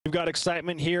We've got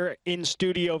excitement here in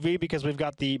Studio V because we've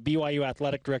got the BYU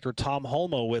Athletic Director Tom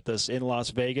Holmoe with us in Las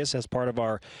Vegas as part of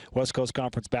our West Coast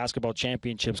Conference Basketball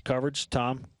Championships coverage.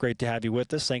 Tom, great to have you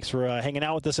with us. Thanks for hanging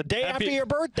out with us a day after your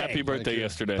birthday. Happy birthday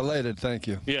yesterday. Belated, thank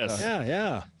you. Yes.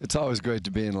 Yeah. It's always great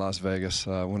to be in Las Vegas.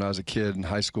 When I was a kid in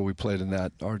high school, we played in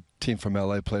that. Our team from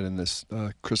LA played in this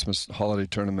Christmas holiday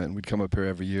tournament, and we'd come up here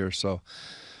every year. So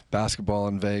basketball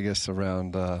in Vegas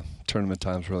around tournament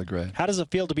time is really great. How does it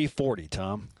feel to be 40,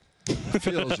 Tom? It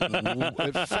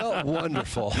felt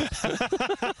wonderful.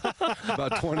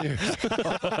 About 20 years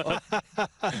ago.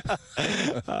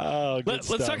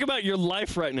 Let's talk about your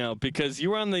life right now, because you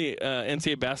were on the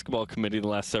NCAA basketball committee the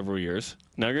last several years.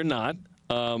 Now you're not.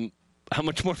 How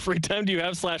much more free time do you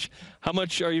have, / how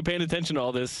much are you paying attention to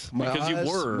all this? Because you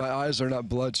were. My eyes are not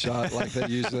bloodshot like they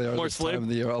usually are this time of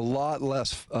the year. A lot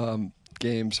less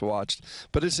games watched.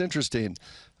 But it's interesting.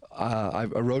 I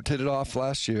rotated off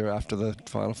last year after the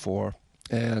Final Four,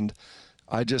 and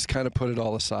I just kind of put it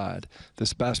all aside.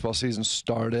 This basketball season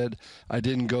started. I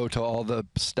didn't go to all the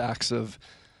stacks of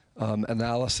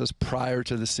analysis prior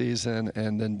to the season,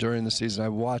 and then during the season I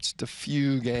watched a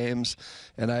few games,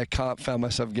 and I found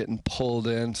myself getting pulled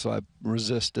in, so I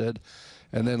resisted.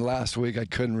 And then last week I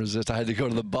couldn't resist. I had to go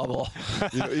to the bubble,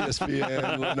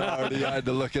 ESPN, Lenardi. I had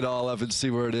to look it all up and see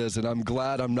where it is. And I'm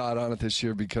glad I'm not on it this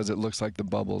year because it looks like the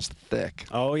bubble's thick.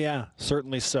 Oh, yeah,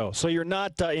 certainly so. So you're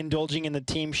not indulging in the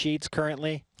team sheets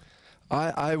currently?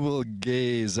 I will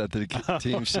gaze at the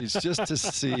team sheets just to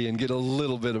see and get a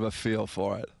little bit of a feel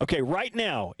for it. Okay, right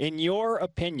now, in your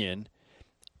opinion,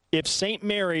 if St.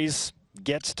 Mary's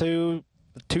gets to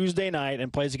Tuesday night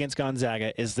and plays against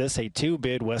Gonzaga, is this a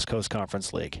two-bid West Coast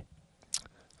Conference League?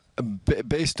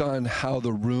 Based on how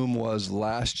the room was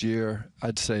last year,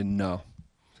 I'd say no.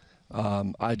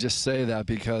 I just say that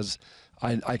because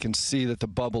I can see that the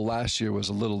bubble last year was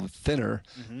a little thinner,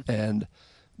 and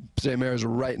St. Mary's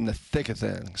right in the thick of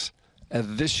things.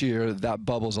 And this year, that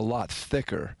bubble's a lot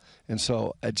thicker. And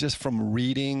so just from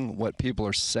reading what people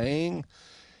are saying,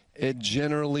 it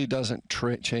generally doesn't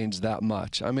change that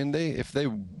much. I mean, if they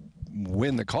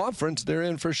win the conference, they're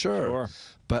in for sure.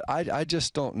 But I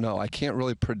just don't know. I can't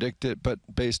really predict it, but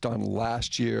based on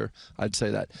last year, I'd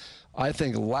say that. I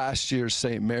think last year's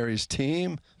St. Mary's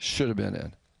team should have been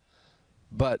in.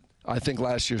 But I think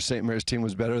last year's St. Mary's team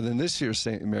was better than this year's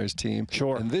St. Mary's team.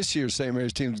 Sure. And this year's St.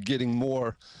 Mary's team is getting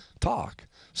more talk.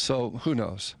 So who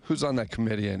knows? Who's on that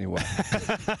committee anyway?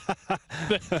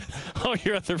 Oh,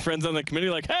 your other friends on the committee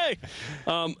like, hey.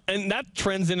 And that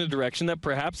trends in a direction that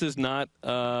perhaps is not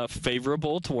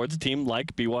favorable towards a team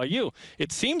like BYU.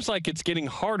 It seems like it's getting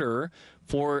harder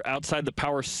for outside the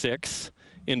Power Six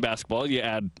in basketball. You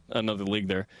add another league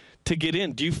there to get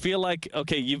in. Do you feel like,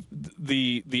 okay,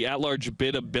 the at-large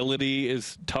bid ability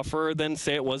is tougher than,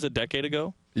 say, it was a decade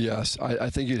ago? Yes, I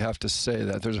think you'd have to say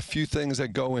that. There's a few things that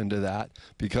go into that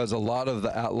because a lot of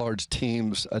the at-large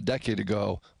teams a decade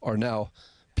ago are now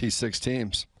P6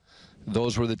 teams.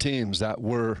 Those were the teams that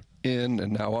were in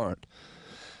and now aren't.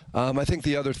 I think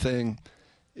the other thing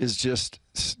is just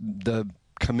the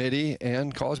committee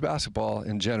and college basketball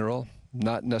in general,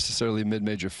 not necessarily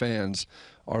mid-major fans,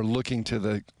 are looking to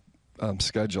the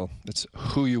schedule. It's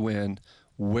who you win,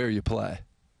 where you play,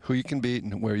 who you can beat,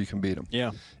 and where you can beat them.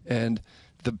 Yeah. And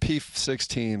the P6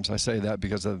 teams, I say that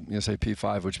because of, say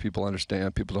P5, which people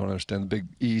understand. People don't understand. The Big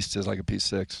East is like a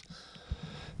P6.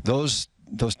 Those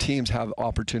teams have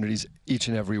opportunities each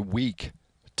and every week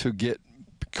to get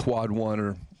quad one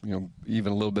or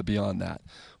even a little bit beyond that.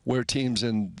 Where teams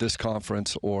in this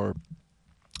conference or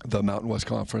the Mountain West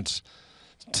Conference,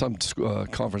 some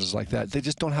conferences like that, they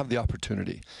just don't have the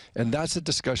opportunity. And that's a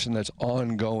discussion that's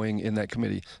ongoing in that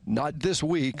committee. Not this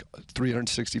week,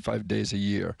 365 days a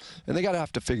year. And they got to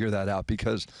have to figure that out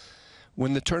because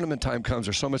when the tournament time comes,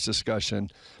 there's so much discussion.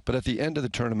 But at the end of the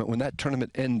tournament, when that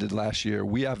tournament ended last year,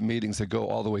 we have meetings that go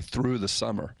all the way through the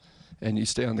summer. And you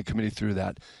stay on the committee through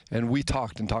that. And we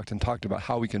talked about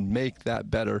how we can make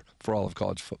that better for all of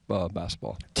college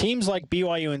basketball. Teams like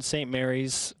BYU and St.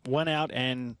 Mary's went out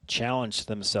and challenged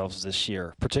themselves this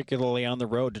year, particularly on the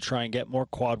road, to try and get more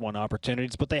quad one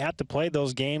opportunities. But they had to play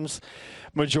those games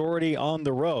majority on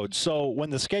the road. So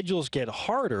when the schedules get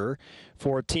harder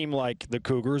for a team like the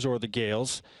Cougars or the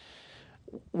Gales,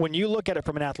 when you look at it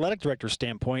from an athletic director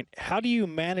standpoint, how do you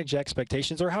manage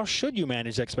expectations, or how should you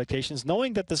manage expectations,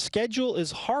 knowing that the schedule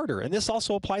is harder? And this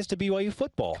also applies to BYU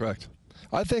football. Correct.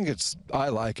 I think I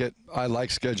like it. I like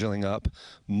scheduling up.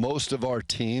 Most of our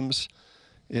teams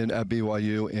at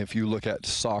BYU, if you look at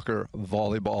soccer,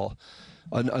 volleyball,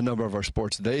 a number of our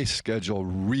sports, they schedule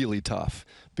really tough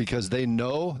because they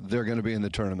know they're going to be in the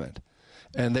tournament.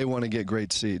 and they want to get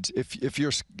great seeds.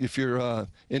 If your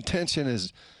intention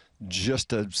is just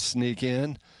to sneak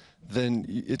in, then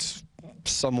it's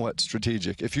somewhat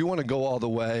strategic. If you want to go all the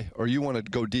way or you want to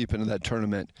go deep into that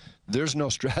tournament, there's no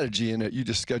strategy in it. You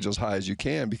just schedule as high as you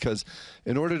can, because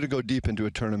in order to go deep into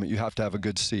a tournament, you have to have a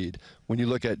good seed. When you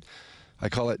look at, I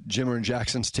call it Jimmer and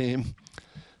Jackson's team,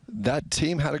 that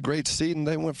team had a great seed and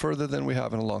they went further than we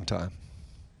have in a long time.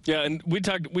 Yeah, and we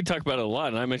talk about it a lot,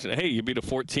 and I mentioned, hey, you beat a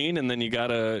 14, and then you got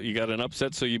an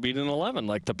upset, so you beat an 11.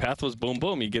 Like, the path was boom,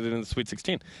 boom. You get it in the Sweet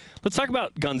 16. Let's talk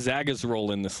about Gonzaga's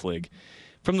role in this league.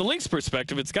 From the league's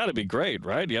perspective, it's got to be great,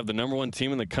 right? You have the #1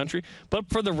 team in the country. But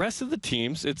for the rest of the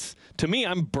teams, to me,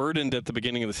 I'm burdened at the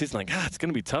beginning of the season. Like, it's going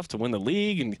to be tough to win the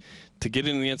league and to get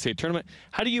into the NCAA tournament.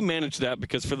 How do you manage that?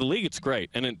 Because for the league, it's great,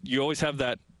 and you always have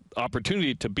that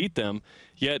opportunity to beat them,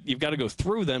 yet you've got to go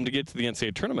through them to get to the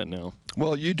NCAA tournament now.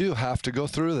 Well, you do have to go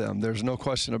through them. There's no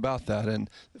question about that. And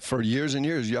for years and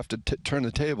years, you have to turn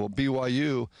the table.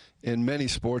 BYU, in many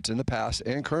sports in the past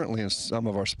and currently in some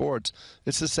of our sports,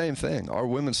 it's the same thing. Our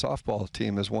women's softball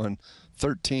team has won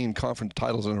 13 conference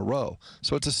titles in a row.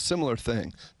 So it's a similar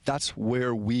thing. That's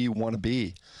where we want to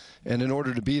be. And in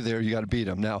order to be there, you got to beat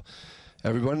them. Now,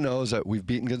 everyone knows that we've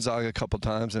beaten Gonzaga a couple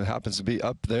times, and it happens to be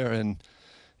up there in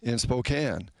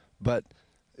Spokane, but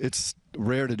it's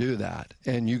rare to do that,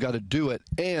 and you got to do it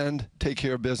and take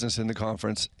care of business in the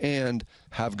conference and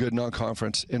have good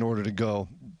non-conference in order to go,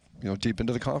 deep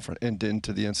into the conference and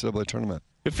into the NCAA tournament.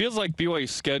 It feels like BYU's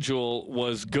schedule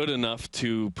was good enough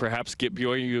to perhaps get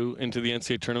BYU into the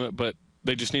NCAA tournament, but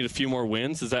they just need a few more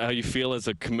wins. Is that how you feel as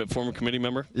a former committee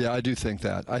member? Yeah, I do think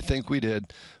that. I think we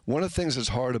did. One of the things that's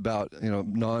hard about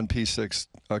non-P6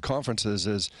 conferences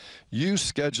is you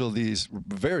schedule these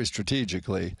very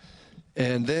strategically,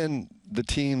 and then the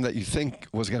team that you think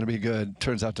was going to be good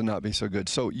turns out to not be so good.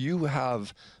 So you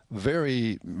have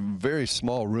very, very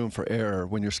small room for error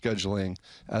when you're scheduling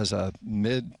as a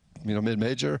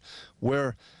mid-major,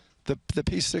 where the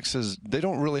P6s, they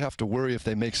don't really have to worry if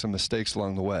they make some mistakes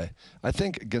along the way. I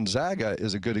think Gonzaga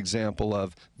is a good example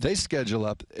of, they schedule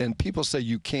up, and people say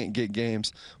you can't get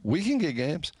games. We can get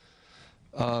games.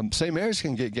 St. Mary's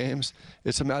can get games.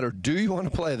 It's a matter, do you want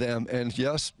to play them? And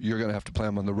yes, you're going to have to play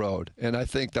them on the road. And I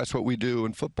think that's what we do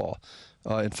in football.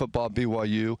 In football,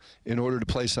 BYU, in order to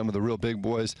play some of the real big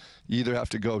boys, you either have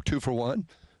to go 2 for 1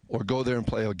 or go there and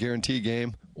play a guarantee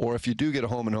game, or if you do get a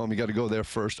home and home, you got to go there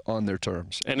first on their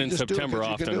terms. And in September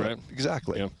often, right?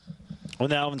 Exactly. Yeah. Well,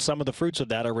 now, and some of the fruits of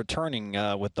that are returning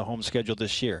with the home schedule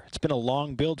this year. It's been a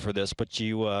long build for this, but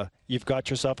you've got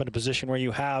yourself in a position where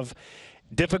you have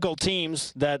difficult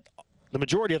teams that the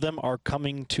majority of them are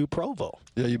coming to Provo.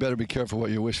 Yeah, you better be careful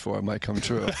what you wish for. It might come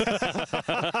true.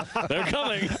 They're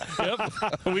coming. Yep.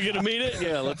 Are we going to meet it?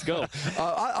 Yeah, let's go.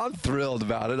 I'm thrilled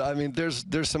about it. I mean, there's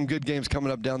some good games coming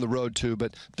up down the road, too,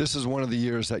 but this is one of the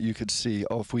years that you could see,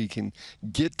 if we can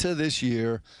get to this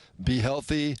year, be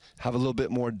healthy, have a little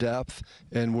bit more depth,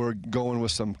 and we're going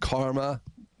with some karma,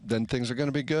 then things are going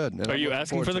to be good. And are you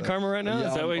asking for the karma right now? Yeah,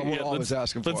 Is that what, I'm always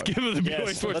asking for it. Let's give it the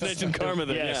BYU Sports Nation karma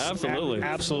then. Yes, yeah, absolutely.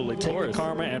 Absolutely. Take the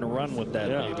karma and run with that,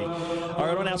 baby. All right,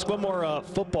 I want to ask one more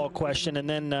football question, and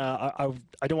then I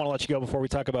don't want to let you go before we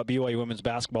talk about BYU women's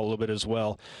basketball a little bit as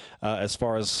well, as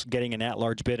far as getting an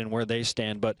at-large bid and where they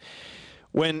stand. But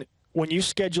when you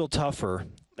schedule tougher,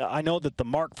 I know that the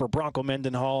mark for Bronco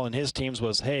Mendenhall and his teams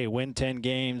was, hey, win 10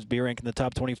 games, be ranked in the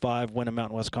top 25, win a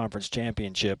Mountain West Conference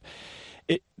championship.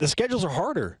 The schedules are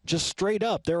harder, just straight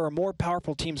up. There are more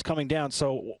powerful teams coming down.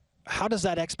 So how does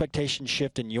that expectation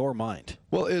shift in your mind?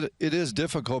 Well, it is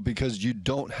difficult because you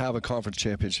don't have a conference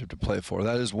championship to play for.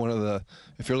 That is one of the,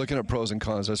 if you're looking at pros and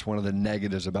cons, that's one of the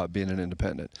negatives about being an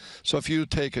independent. So if you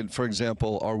take, for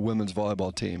example, our women's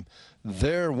volleyball team,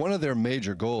 one of their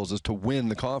major goals is to win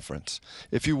the conference.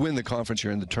 If you win the conference,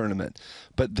 you're in the tournament.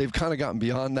 But they've kind of gotten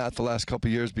beyond that the last couple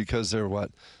of years because they're,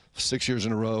 6 years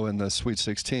in a row in the Sweet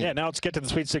 16. Yeah, now let's get to the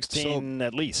Sweet 16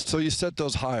 at least. So you set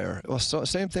those higher. Well,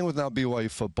 same thing with now BYU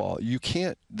football. You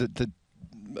can't, the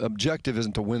objective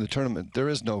isn't to win the tournament. There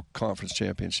is no conference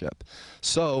championship.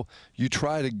 So you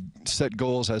try to set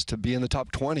goals as to be in the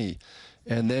top 20.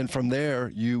 And then from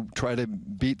there, you try to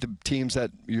beat the teams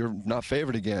that you're not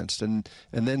favored against. And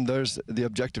then there's the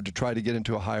objective to try to get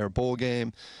into a higher bowl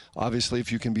game. Obviously,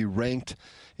 if you can be ranked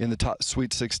in the top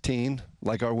Sweet 16,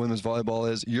 like our women's volleyball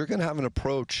is, you're going to have an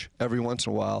approach every once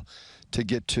in a while to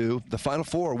get to the Final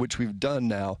Four, which we've done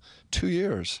now 2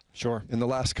 years. Sure. In the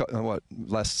last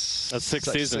That's 6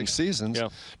 seasons. 6 seasons, yeah.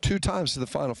 2 times to the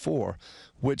Final Four,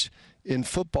 which in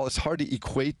football, it's hard to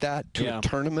equate that to a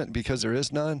tournament because there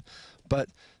is none. But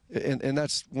and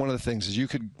that's one of the things is you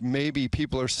could maybe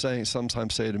people are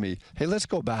sometimes say to me, hey, let's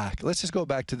go back. Let's just go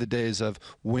back to the days of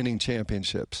winning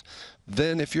championships.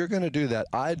 Then if you're going to do that,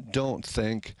 I don't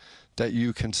think that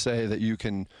you can say that you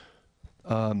can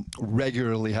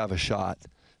regularly have a shot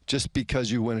just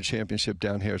because you win a championship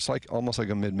down here. It's like almost like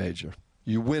a mid-major.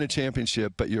 You win a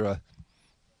championship, but you're a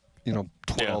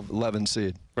 12, 11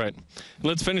 seed. Right.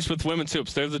 Let's finish with women's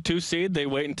hoops. They're the 2 seed. They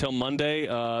wait until Monday.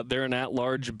 They're an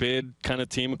at-large bid kind of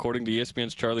team, according to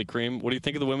ESPN's Charlie Cream. What do you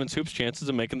think of the women's hoops' chances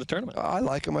of making the tournament? I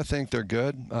like them. I think they're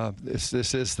good. This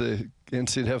is the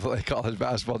NCAA college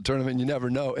basketball tournament. You never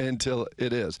know until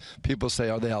it is. People say,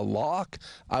 are they a lock?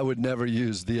 I would never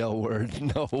use the L word.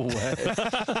 No way.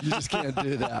 You just can't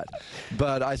do that.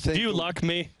 But I think. Do you lock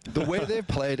me? The way they've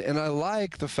played, and I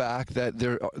like the fact that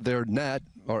their net,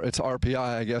 or it's RPI,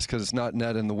 I guess, because it's not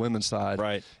net in the women's side,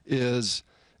 right, is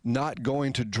not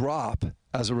going to drop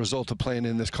as a result of playing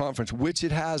in this conference, which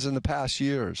it has in the past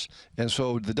years. And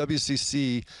so the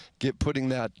WCC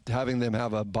having them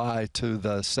have a bye to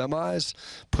the semis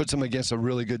puts them against a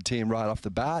really good team right off the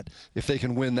bat. If they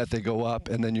can win that, they go up,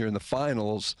 and then you're in the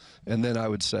finals, and then I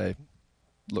would say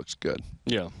looks good.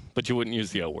 Yeah, but you wouldn't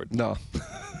use the L word. No.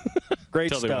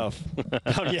 Great stuff.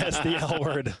 Oh, yes, the L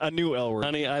word, a new L word.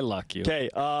 Honey, I lock you. Okay,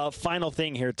 final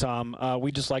thing here, Tom.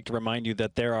 We just like to remind you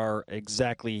that there are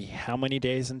exactly how many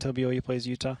days until BYU plays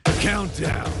Utah?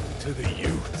 Countdown to the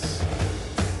Utes.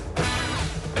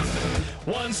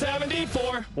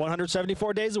 174.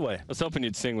 174 days away. I was hoping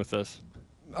you'd sing with us.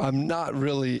 I'm not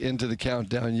really into the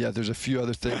countdown yet. There's a few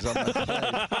other things on my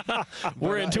plate.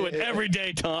 We're into it every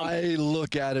day, Tom. I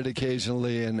look at it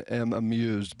occasionally and am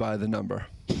amused by the number.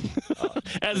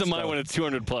 As am I when it's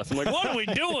 200 plus. I'm like, what are we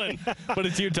doing? But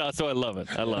it's Utah, so I love it.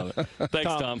 I love it. Thanks,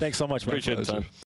 Tom. Thanks so much, man. Appreciate it, Tom.